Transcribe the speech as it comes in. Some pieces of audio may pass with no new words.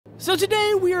So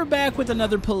today we are back with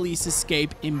another police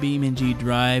escape in BeamNG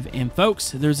Drive, and folks,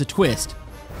 there's a twist.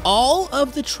 All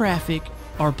of the traffic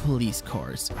are police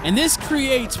cars, and this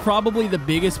creates probably the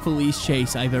biggest police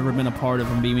chase I've ever been a part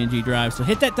of on BeamNG Drive, so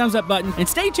hit that thumbs up button and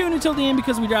stay tuned until the end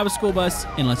because we drive a school bus,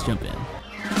 and let's jump in.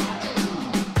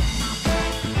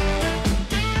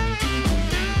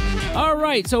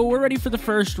 Alright, so we're ready for the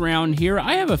first round here.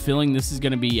 I have a feeling this is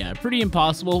going to be pretty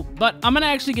impossible, but I'm going to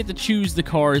actually get to choose the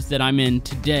cars that I'm in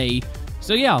today.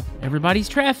 So yeah, everybody's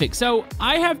traffic. So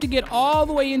I have to get all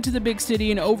the way into the big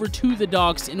city and over to the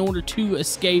docks in order to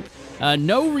escape.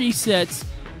 No resets.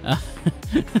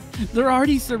 They're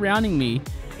already surrounding me.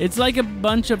 It's like a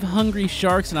bunch of hungry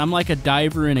sharks, and I'm like a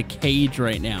diver in a cage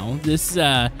right now.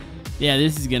 Yeah,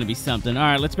 this is going to be something. All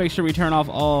right, let's make sure we turn off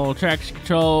all traction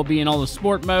control, be in all the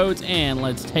sport modes, and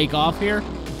let's take off here.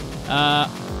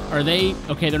 Are they...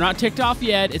 Okay, they're not ticked off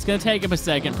yet. It's going to take them a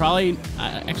second. Probably...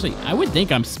 actually, I would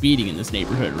think I'm speeding in this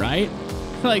neighborhood, right?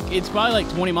 Like, it's probably like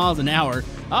 20 miles an hour.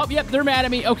 Oh, yep, they're mad at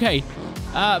me. Okay.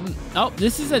 Oh,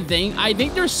 this is a thing. I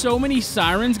think there's so many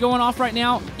sirens going off right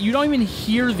now, you don't even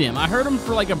hear them. I heard them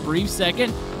for like a brief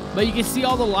second, but you can see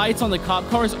all the lights on the cop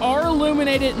cars are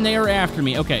illuminated, and they are after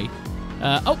me. Okay.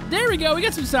 Oh, there we go. We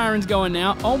got some sirens going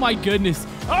now. Oh, my goodness.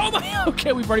 Oh, my.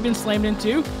 Okay, we've already been slammed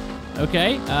into.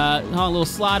 Okay. A little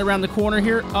slide around the corner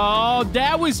here. Oh,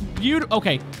 that was beautiful.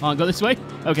 Okay. Go this way.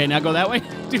 Okay, now go that way.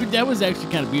 Dude, that was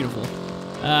actually kind of beautiful.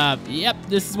 Yep,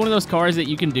 this is one of those cars that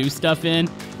you can do stuff in,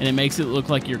 and it makes it look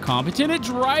like you're competent at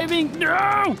driving.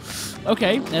 No!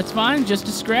 Okay, that's fine. Just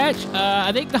a scratch.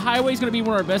 I think the highway is going to be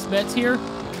one of our best bets here.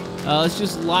 Let's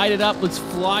just light it up. Let's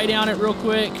fly down it real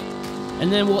quick.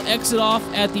 And then we'll exit off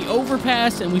at the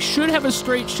overpass, and we should have a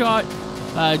straight shot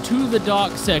to the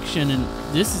dock section, and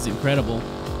this is incredible.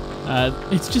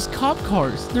 It's just cop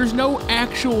cars. There's no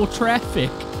actual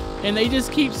traffic, and they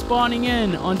just keep spawning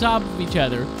in on top of each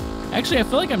other. Actually, I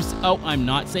feel like I'm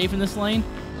not safe in this lane.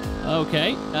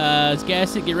 Okay, let's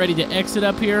gas it, get ready to exit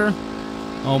up here.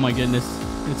 Oh my goodness,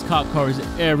 it's cop cars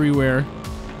everywhere.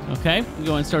 Okay, we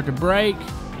go and start to brake.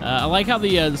 I like how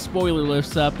the spoiler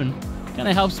lifts up and kind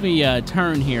of helps me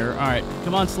turn here. All right,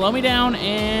 come on, slow me down,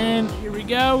 and here we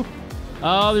go.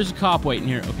 Oh, there's a cop waiting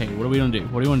here. Okay, what are we gonna do?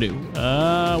 What do you want to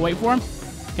do? Wait for him.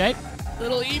 Okay,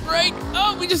 little e-brake.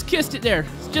 Oh, we just kissed it there.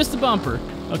 It's just a bumper.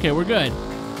 Okay, we're good.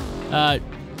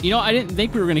 You know, I didn't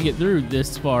think we were gonna get through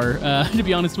this far, to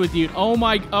be honest with you. Oh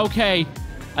my, okay.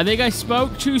 I think I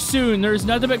spoke too soon. There's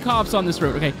nothing but cops on this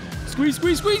road. Okay, squeeze,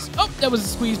 squeeze, squeeze. Oh, that was a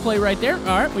squeeze play right there. All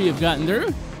right, we have gotten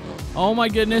through. Oh my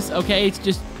goodness. Okay, it's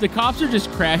just, the cops are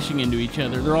just crashing into each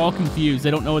other. They're all confused.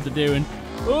 They don't know what they're doing.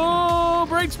 Oh,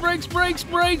 brakes, brakes, brakes,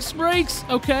 brakes, brakes.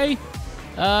 Okay.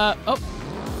 Oh,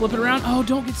 flip it around. Oh,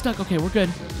 don't get stuck. Okay, we're good.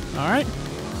 All right.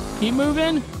 Keep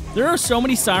moving. There are so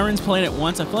many sirens playing at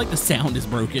once. I feel like the sound is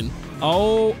broken.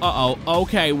 Oh, uh-oh.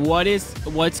 Okay,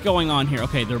 what's going on here?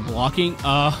 Okay, they're blocking.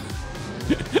 What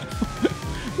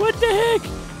the heck?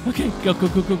 Okay, go, go,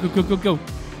 go, go, go, go, go, go.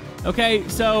 Okay,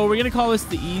 so we're going to call this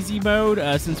the easy mode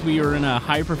since we are in a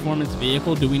high-performance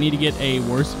vehicle. Do we need to get a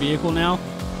worse vehicle now?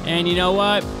 And you know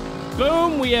what?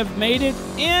 Boom, we have made it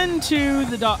into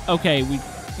the dock. Okay,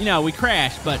 we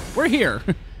crashed, but we're here.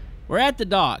 We're at the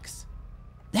docks.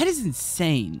 That is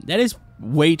insane. That is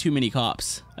way too many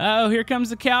cops. Oh, here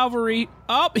comes the cavalry.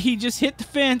 Oh, he just hit the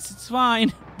fence. It's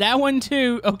fine. That one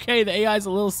too. Okay, the AI's a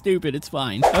little stupid. It's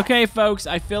fine. Okay, folks,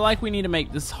 I feel like we need to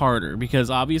make this harder because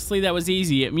obviously that was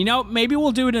easy. You know, maybe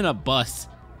we'll do it in a bus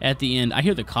at the end. I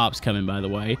hear the cops coming, by the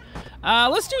way.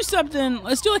 Let's do something.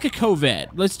 Let's do like a Corvette.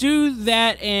 Let's do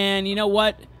that, and you know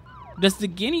what? Does the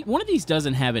guinea... One of these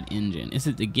doesn't have an engine. Is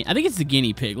it the... I think it's the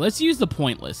guinea pig. Let's use the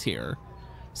pointless here.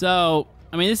 So,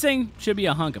 I mean, this thing should be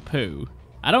a hunk of poo.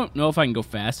 I don't know if I can go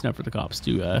fast enough for the cops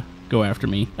to go after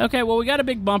me. Okay, well, we got a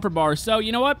big bumper bar. So,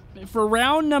 you know what? For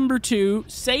round number 2,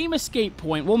 same escape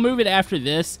point. We'll move it after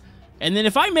this. And then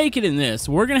if I make it in this,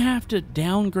 we're going to have to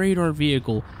downgrade our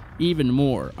vehicle even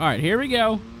more. All right, here we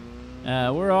go.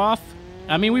 We're off.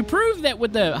 I mean, we proved that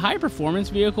with the high-performance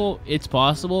vehicle, it's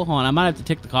possible. Hold on, I might have to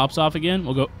tick the cops off again.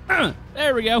 We'll go,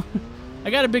 there we go.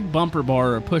 I got a big bumper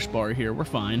bar or a push bar here. We're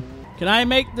fine. Can I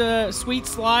make the sweet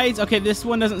slides? Okay, this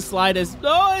one doesn't slide as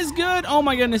good. Oh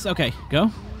my goodness. Okay,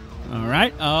 go. All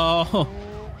right.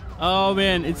 Oh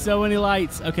man, it's so many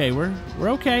lights. Okay, we're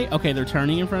okay. Okay, they're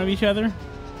turning in front of each other.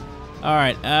 All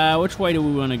right, which way do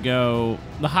we want to go?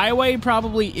 The highway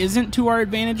probably isn't to our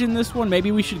advantage in this one.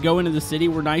 Maybe we should go into the city.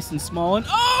 We're nice and small. And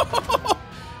oh,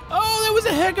 that was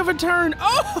a heck of a turn.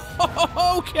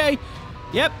 Oh, okay.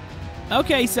 Yep.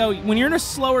 Okay, so when you're in a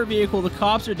slower vehicle, the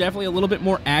cops are definitely a little bit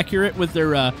more accurate with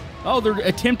their, their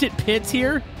attempt at pits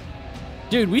here.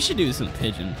 Dude, we should do this in a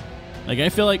pigeon. Like, I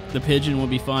feel like the pigeon would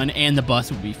be fun, and the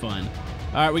bus would be fun.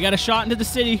 All right, we got a shot into the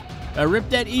city. Ripped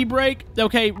that e-brake.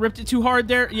 Okay, ripped it too hard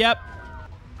there. Yep.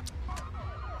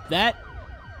 That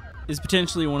is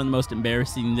potentially one of the most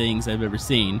embarrassing things I've ever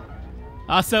seen.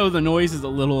 Also, the noise is a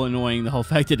little annoying, the whole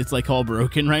fact that it's, like, all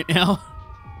broken right now.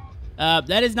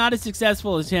 That is not a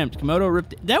successful attempt. Camodo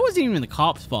ripped... That wasn't even the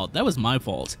cop's fault. That was my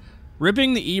fault.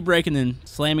 Ripping the e-brake and then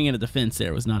slamming into the fence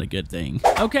there was not a good thing.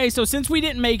 Okay, so since we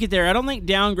didn't make it there, I don't think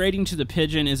downgrading to the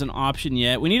pigeon is an option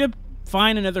yet. We need to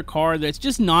find another car that's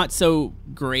just not so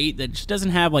great, that just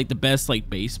doesn't have, like, the best, like,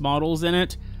 base models in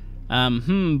it.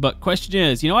 But question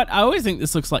is, you know what? I always think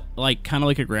this looks like kind of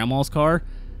like a grandma's car.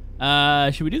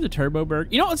 Should we do the Turbo Berg?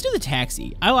 You know, let's do the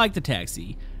Taxi. I like the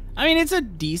Taxi. I mean, it's a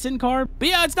decent car, but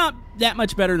yeah, it's not that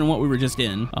much better than what we were just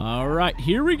in. All right,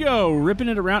 here we go. Ripping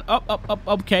it around. Up.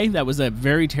 Okay, that was a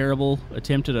very terrible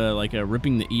attempt at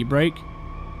ripping the e-brake.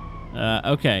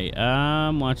 Okay,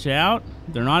 watch out.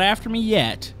 They're not after me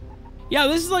yet. Yeah,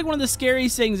 this is like one of the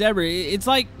scariest things ever. It's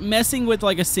like messing with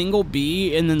like a single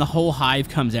bee, and then the whole hive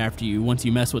comes after you once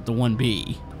you mess with the one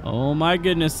bee. Oh my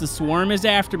goodness, the swarm is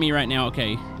after me right now.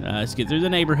 Okay, let's get through the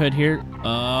neighborhood here.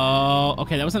 Oh,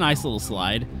 okay, that was a nice little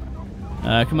slide.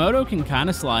 Camodo can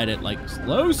kind of slide at like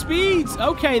slow speeds.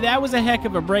 Okay, that was a heck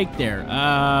of a break there.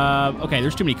 Okay,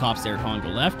 there's too many cops there. Hold on, go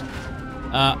left.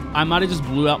 I might have just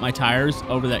blew out my tires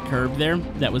over that curb there.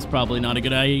 That was probably not a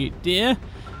good idea.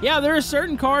 Yeah, there are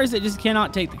certain cars that just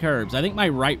cannot take the curbs. I think my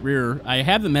right rear, I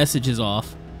have the messages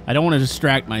off. I don't want to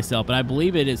distract myself, but I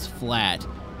believe it is flat.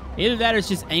 Either that or it's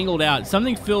just angled out.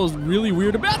 Something feels really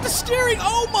weird about the steering.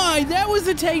 Oh my, that was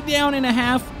a takedown and a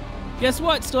half. Guess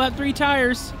what? Still have 3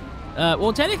 tires.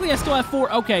 Well, technically I still have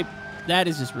 4. Okay, that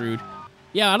is just rude.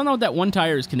 Yeah, I don't know what that one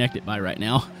tire is connected by right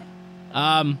now.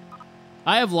 I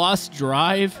have lost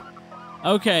drive.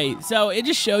 Okay, so it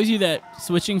just shows you that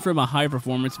switching from a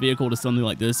high-performance vehicle to something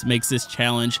like this makes this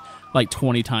challenge like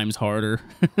 20 times harder.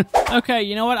 Okay,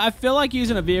 you know what? I feel like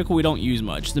using a vehicle we don't use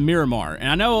much, the Miramar. And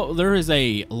I know there is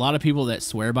a lot of people that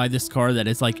swear by this car that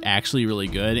it's like actually really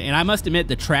good. And I must admit,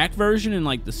 the track version and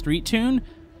like the street tune,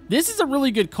 this is a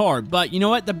really good car. But you know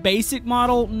what? The basic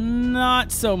model,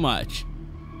 not so much.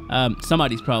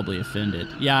 Somebody's probably offended.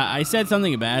 Yeah, I said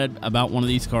something bad about one of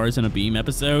these cars in a Beam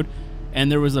episode, and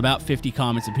there was about 50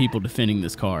 comments of people defending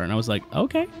this car, and I was like,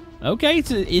 okay,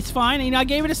 it's fine. And I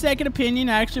gave it a second opinion.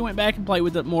 I actually went back and played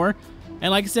with it more,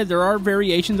 and like I said, there are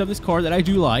variations of this car that I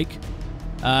do like.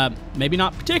 Maybe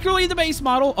not particularly the base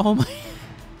model. Oh my,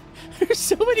 there's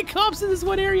so many cops in this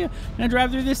one area. Can I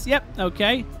drive through this? Yep,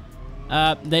 okay.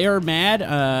 They are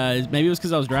mad. Maybe it was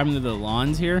because I was driving through the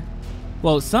lawns here.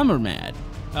 Well, some are mad.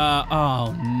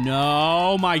 Oh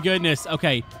no, my goodness.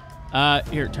 Okay.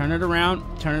 Here, turn it around.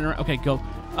 Okay, go.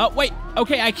 Oh, wait.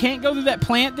 Okay, I can't go through that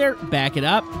plant there. Back it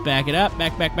up. Back.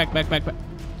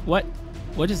 What?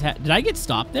 What just happened? Did I get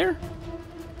stopped there?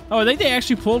 Oh, I think they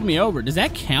actually pulled me over. Does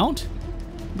that count?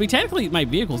 I mean, technically, my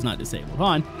vehicle's not disabled. Hold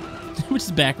on. We'll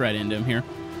just back right into him here.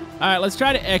 All right, let's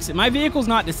try to exit. My vehicle's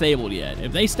not disabled yet.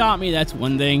 If they stop me, that's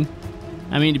one thing.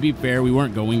 I mean, to be fair, we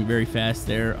weren't going very fast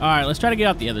there. All right, let's try to get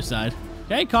out the other side.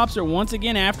 Okay, cops are once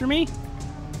again after me.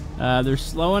 They're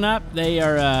slowing up. They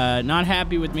are not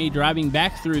happy with me driving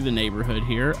back through the neighborhood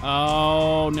here.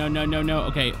 Oh, no.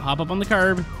 Okay, hop up on the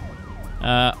curb.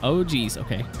 Oh, geez.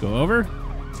 Okay, go over.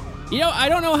 You know, I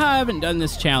don't know how I haven't done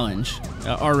this challenge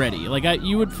already. Like,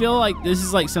 you would feel like this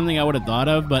is like something I would have thought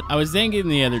of, but I was thinking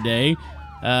the other day,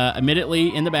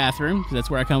 admittedly in the bathroom, because that's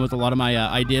where I come with a lot of my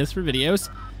ideas for videos.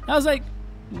 I was like,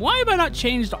 why have I not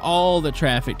changed all the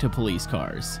traffic to police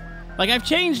cars? Like, I've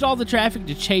changed all the traffic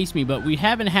to chase me, but we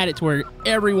haven't had it to where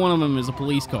every one of them is a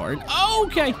police car. And,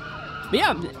 okay. But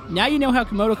yeah, now you know how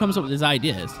Camodo comes up with his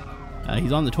ideas.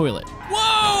 He's on the toilet.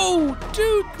 Whoa!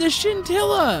 Dude, the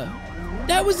Scintilla!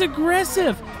 That was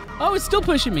aggressive. Oh, it's still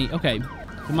pushing me. Okay,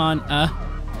 come on.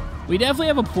 We definitely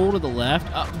have a pull to the left.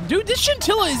 Dude, this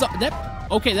Scintilla is...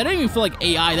 Okay, that doesn't even feel like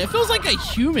AI. That feels like a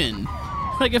human.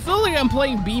 Like, it feels like I'm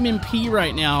playing BeamNG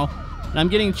right now, and I'm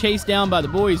getting chased down by the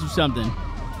boys or something.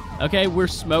 Okay, we're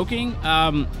smoking.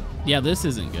 Yeah, this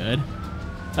isn't good.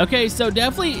 Okay, so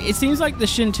definitely, it seems like the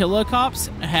Scintilla cops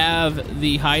have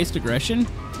the highest aggression.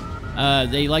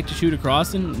 They like to shoot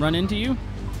across and run into you.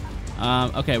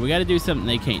 Okay, we got to do something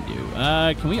they can't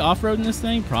do. Can we off-road in this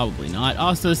thing? Probably not.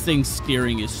 Also, this thing's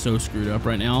steering is so screwed up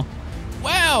right now.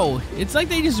 Wow, it's like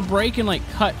they just break and like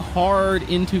cut hard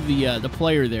into the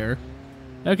player there.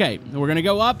 Okay, we're gonna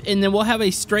go up, and then we'll have a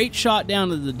straight shot down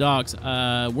to the docks.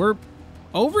 We're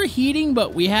overheating,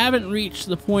 but we haven't reached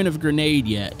the point of grenade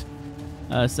yet.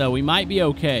 So we might be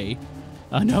okay.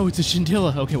 No, it's a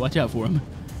Scintilla. Okay, watch out for him.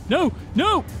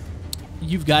 No!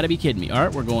 You've got to be kidding me. All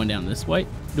right, we're going down this way.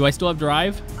 Do I still have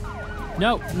drive?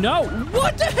 No, no.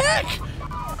 What the heck?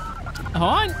 Hold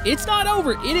on. It's not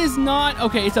over. It is not.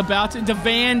 Okay, it's about to. The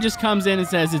van just comes in and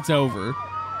says it's over.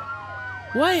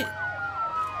 What?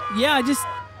 Yeah,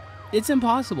 it's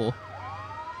impossible.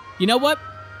 You know what?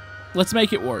 Let's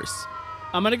make it worse.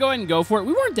 I'm going to go ahead and go for it.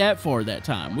 We weren't that far that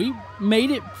time. We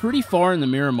made it pretty far in the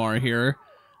Miramar here.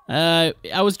 I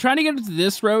was trying to get to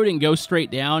this road and go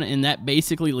straight down, and that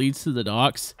basically leads to the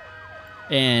docks.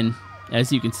 And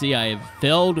as you can see, I have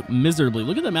failed miserably.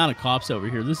 Look at the amount of cops over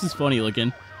here. This is funny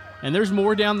looking. And there's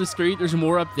more down the street. There's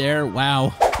more up there.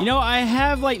 Wow. You know, I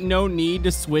have, like, no need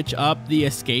to switch up the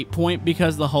escape point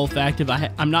because the whole fact of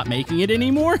I'm not making it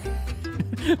anymore.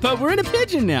 But we're in a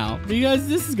pigeon now because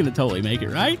this is going to totally make it,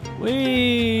 right?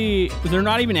 Wait. They're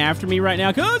not even after me right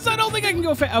now because I don't think I can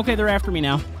go fast. Okay, they're after me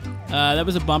now. That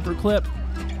was a bumper clip.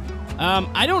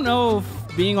 I don't know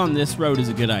if being on this road is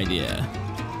a good idea.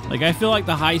 Like, I feel like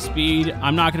the high speed,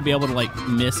 I'm not going to be able to, like,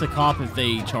 miss a cop if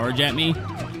they charge at me.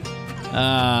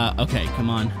 Okay, come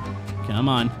on. Come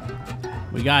on.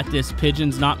 We got this.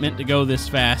 Pigeon's not meant to go this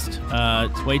fast.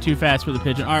 It's way too fast for the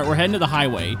pigeon. All right, we're heading to the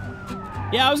highway.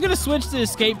 Yeah, I was going to switch the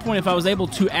escape point if I was able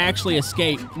to actually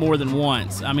escape more than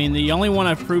once. I mean, the only one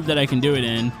I've proved that I can do it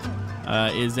in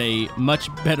is a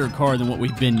much better car than what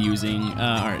we've been using.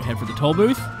 All right, head for the toll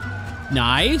booth.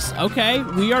 Nice. Okay,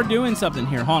 we are doing something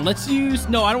here. Hold on, let's use...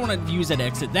 No, I don't want to use that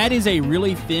exit. That is a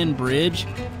really thin bridge,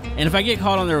 and if I get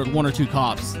caught on there with 1 or 2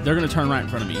 cops, they're going to turn right in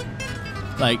front of me.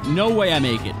 Like, no way I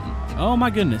make it. Oh, my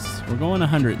goodness. We're going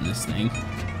 100 in this thing.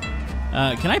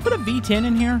 Can I put a V10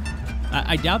 in here?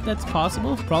 I doubt that's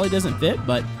possible. Probably doesn't fit,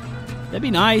 but that'd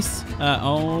be nice.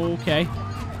 Okay.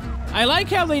 I like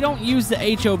how they don't use the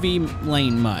HOV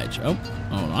lane much. Oh,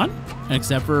 hold on.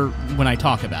 Except for when I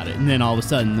talk about it, and then all of a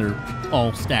sudden they're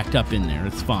all stacked up in there.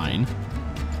 It's fine.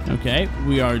 Okay,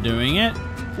 we are doing it.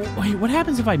 Wait, what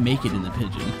happens if I make it in the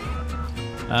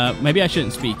pigeon? Maybe I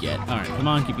shouldn't speak yet. All right, come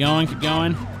on, keep going, keep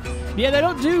going. Yeah, they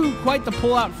don't do quite the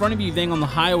pull out in front of you thing on the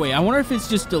highway. I wonder if it's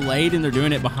just delayed and they're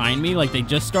doing it behind me, like they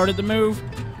just started to move.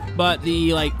 But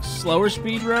the, like, slower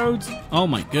speed roads, oh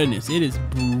my goodness, it is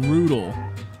brutal.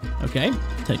 Okay,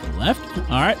 take a left.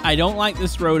 All right, I don't like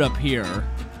this road up here.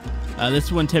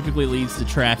 This one typically leads to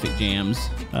traffic jams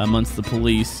amongst the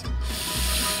police.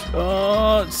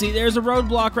 Oh, see, there's a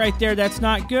roadblock right there. That's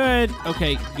not good.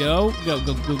 Okay, go, go,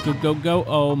 go, go, go, go, go.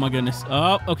 Oh, my goodness.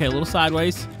 Oh, okay, a little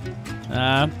sideways.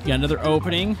 Got another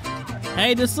opening.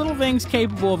 Hey, this little thing's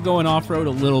capable of going off-road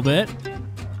a little bit.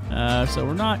 So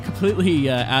we're not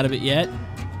completely out of it yet.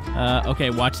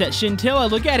 Okay, watch that scintilla.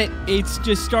 Look at it. It's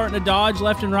just starting to dodge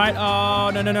left and right.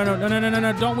 Oh, no, no, no, no, no, no, no, no,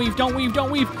 no. Don't weave, don't weave,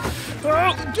 don't weave.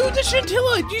 Oh, dude, the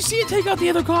scintilla. Do you see it take out the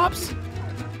other cops?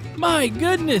 My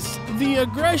goodness. The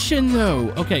aggression,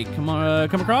 though. Okay, come on,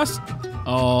 come across.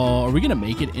 Oh, are we going to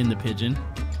make it in the pigeon?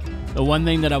 The one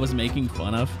thing that I was making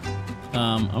fun of.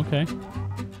 Okay.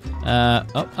 Up,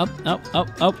 up, up,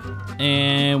 up, up.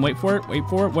 And wait for it, wait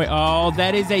for it, wait. Oh,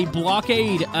 that is a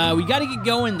blockade. We got to get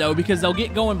going, though, because they'll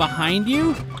get going behind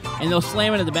you, and they'll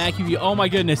slam into the back of you. Oh, my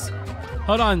goodness.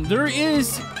 Hold on.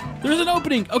 There's an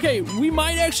opening. Okay, we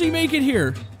might actually make it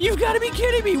here. You've got to be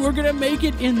kidding me. We're going to make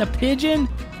it in the pigeon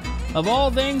of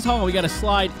all things. Hold on, we got to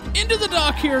slide into the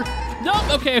dock here.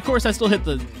 Nope. Okay, of course, I still hit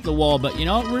the wall, but you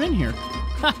know what? We're in here.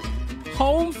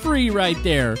 Home free right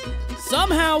there.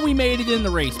 Somehow we made it in the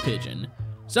race pigeon.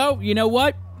 So, you know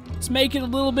what? Let's make it a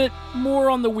little bit more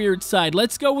on the weird side.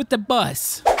 Let's go with the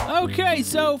bus. Okay,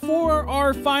 so for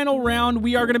our final round,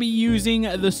 we are going to be using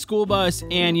the school bus.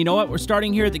 And you know what? We're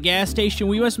starting here at the gas station.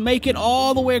 We must make it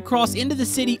all the way across into the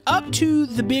city, up to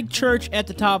the big church at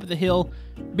the top of the hill.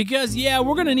 Because, yeah,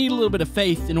 we're going to need a little bit of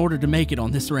faith in order to make it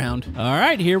on this round. All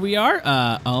right, here we are.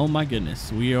 Oh, my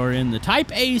goodness. We are in the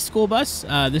Type A school bus.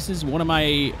 This is one of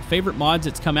my favorite mods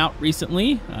that's come out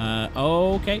recently.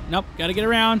 Okay. Nope. Got to get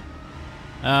around.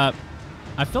 I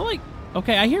feel like...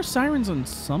 Okay, I hear sirens on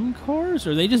some cars.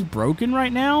 Are they just broken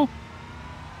right now?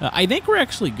 I think we're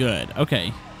actually good.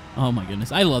 Okay. Oh, my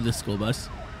goodness. I love this school bus.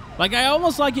 Like, I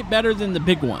almost like it better than the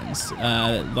big ones.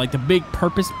 Like the big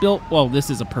purpose-built... Well, this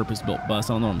is a purpose-built bus.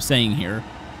 I don't know what I'm saying here.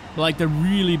 But like the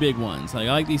really big ones. Like,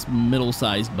 I like these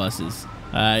middle-sized buses.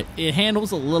 It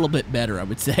handles a little bit better, I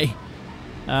would say.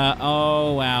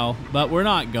 Oh, wow. But we're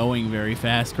not going very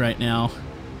fast right now.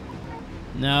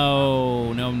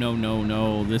 No, no, no, no,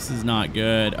 no. This is not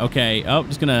good. Okay. Oh,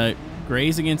 just gonna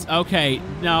graze against... Okay.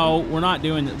 No, we're not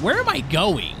doing this. Where am I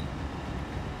going?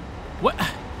 What...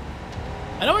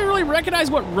 I don't really recognize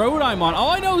what road I'm on.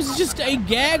 All I know is just a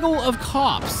gaggle of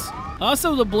cops.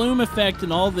 Also, the bloom effect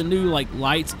and all the new, like,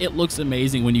 lights, it looks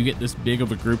amazing when you get this big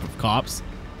of a group of cops.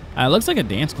 Looks like a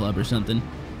dance club or something.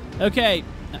 Okay.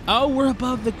 Oh, we're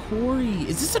above the quarry.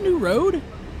 Is this a new road?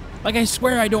 Like, I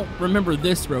swear I don't remember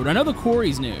this road. I know the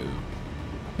quarry's new.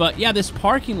 But, yeah, this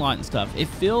parking lot and stuff, it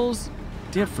feels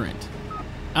different.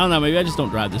 I don't know. Maybe I just don't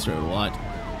drive this road a lot.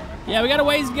 Yeah, we got a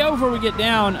ways to go before we get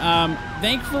down.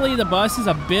 Thankfully, the bus is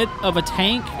a bit of a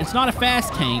tank. It's not a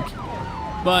fast tank,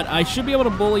 but I should be able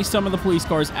to bully some of the police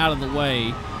cars out of the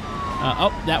way.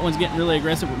 Oh, that one's getting really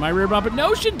aggressive with my rear bumper.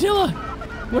 No, Scintilla!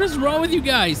 What is wrong with you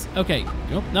guys? Okay.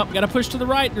 Oh, nope, gotta push to the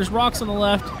right. There's rocks on the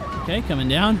left. Okay, coming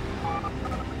down.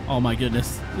 Oh, my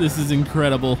goodness. This is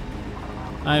incredible.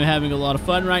 I'm having a lot of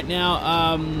fun right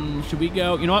now. Should we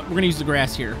go? You know what? We're gonna use the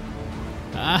grass here.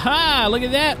 Aha! Look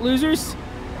at that, losers.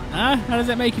 How does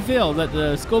that make you feel? That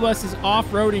the school bus is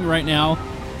off-roading right now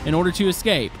in order to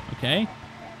escape. Okay.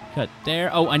 Cut there.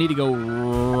 Oh, I need to go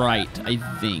right, I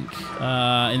think.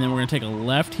 And then we're going to take a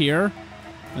left here.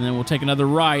 And then we'll take another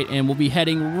right, and we'll be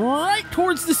heading right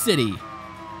towards the city.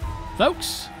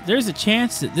 Folks, there's a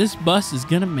chance that this bus is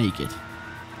going to make it.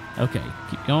 Okay,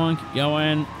 keep going, keep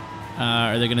going.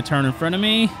 Are they going to turn in front of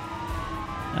me?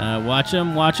 Watch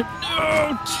them, watch them.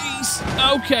 Oh, jeez.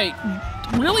 Okay.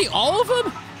 Really? All of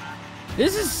them?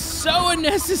 This is so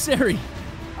unnecessary.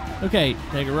 Okay,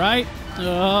 take a right.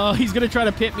 Oh, he's going to try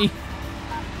to pit me.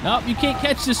 Nope, you can't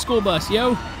catch this school bus,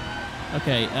 yo.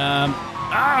 Okay,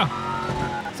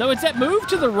 So it's that move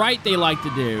to the right they like to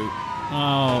do.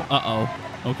 Oh,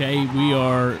 uh-oh. Okay, we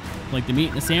are like the meat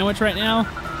in the sandwich right now.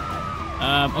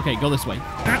 Okay, go this way.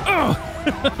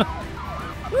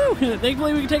 Woo,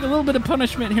 thankfully we can take a little bit of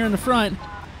punishment here in the front.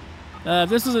 If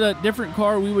this was a different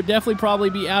car, we would definitely probably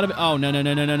be out of it. Oh, no, no,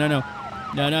 no, no, no, no, no.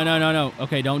 No, no, no, no, no.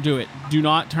 Okay, don't do it. Do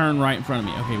not turn right in front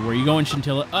of me. Okay, where are you going,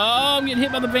 Scintilla? Oh, I'm getting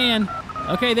hit by the van.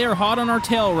 Okay, they are hot on our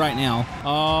tail right now.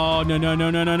 Oh, no, no, no,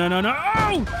 no, no, no, no, no.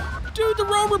 Oh! Dude, the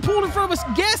rover pulled in front of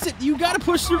us. Guess it. You got to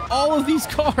push through all of these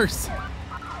cars.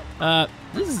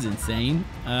 This is insane.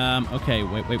 Okay,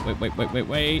 wait.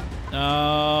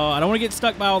 I don't want to get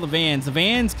stuck by all the vans. The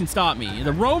vans can stop me.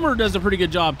 The roamer does a pretty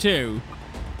good job, too.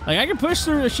 Like, I can push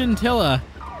through a Scintilla.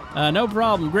 No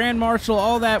problem. Grand Marshal,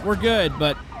 all that, we're good.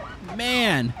 But,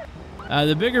 man,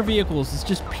 the bigger vehicles, it's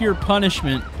just pure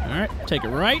punishment. All right, take it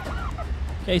right.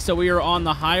 Okay, so we are on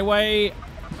the highway.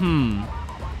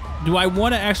 Do I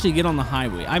want to actually get on the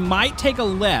highway? I might take a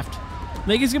left. I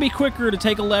think it's going to be quicker to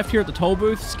take a left here at the toll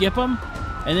booth, skip them,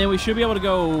 and then we should be able to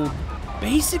go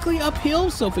basically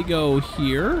uphill. So if we go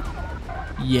here,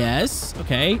 yes,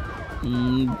 okay.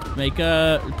 Make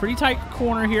a pretty tight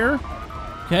corner here.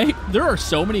 Okay, there are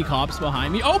so many cops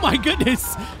behind me. Oh my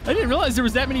goodness, I didn't realize there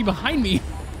was that many behind me.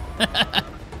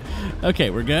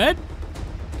 Okay, we're good.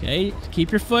 Okay,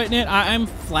 keep your foot in it. I'm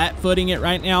flat-footing it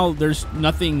right now. There's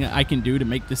nothing I can do to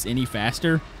make this any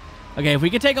faster. Okay, if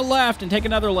we could take a left and take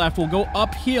another left, we'll go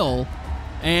uphill,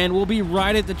 and we'll be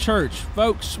right at the church.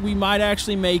 Folks, we might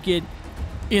actually make it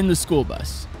in the school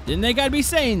bus. Didn't think I'd be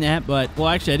saying that, but... Well,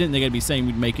 actually, I didn't think I'd be saying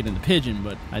we'd make it in the Pigeon,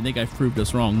 but I think I've proved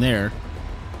us wrong there.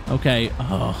 Okay.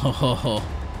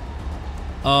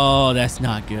 Oh, that's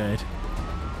not good.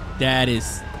 That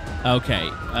is... Okay.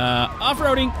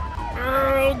 Off-roading.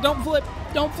 Don't flip.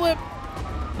 Don't flip.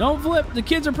 Don't flip. The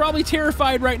kids are probably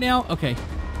terrified right now. Okay.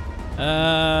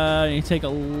 You take a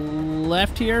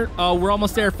left here. Oh, we're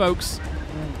almost there, folks.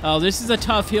 Oh, this is a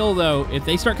tough hill, though. If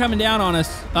they start coming down on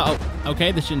us... Uh-oh.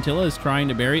 Okay, the Scintilla is trying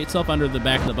to bury itself under the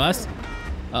back of the bus.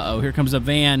 Uh-oh, here comes a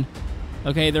van.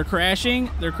 Okay, they're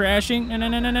crashing. They're crashing. No, no,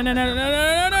 no, no, no, no, no, no,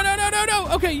 no, no, no, no, no, no.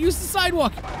 Okay, use the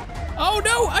sidewalk. Oh,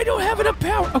 no, I don't have enough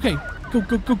power. Okay, go,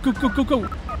 go, go, go, go, go, go.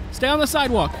 Stay on the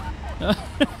sidewalk.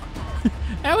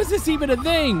 How is this even a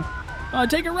thing?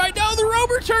 Take it right. No, the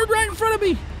rover turned right in front of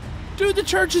me. Dude, the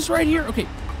church is right here. Okay.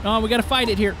 Oh, we got to fight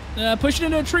it here. Push it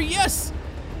into a tree. Yes.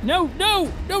 No,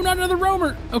 no, no, not another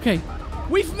roamer. Okay.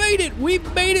 We've made it.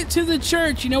 We've made it to the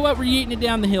church. You know what? We're yeeting it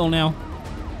down the hill now.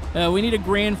 We need a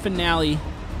grand finale.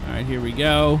 All right, here we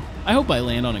go. I hope I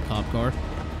land on a cop car.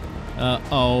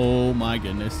 Oh, my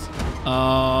goodness.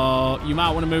 Oh, you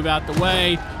might want to move out the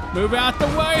way. Move out the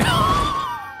way.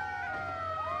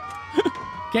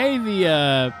 Okay,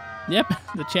 yep,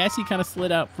 the chassis kind of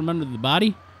slid out from under the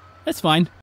body. That's fine.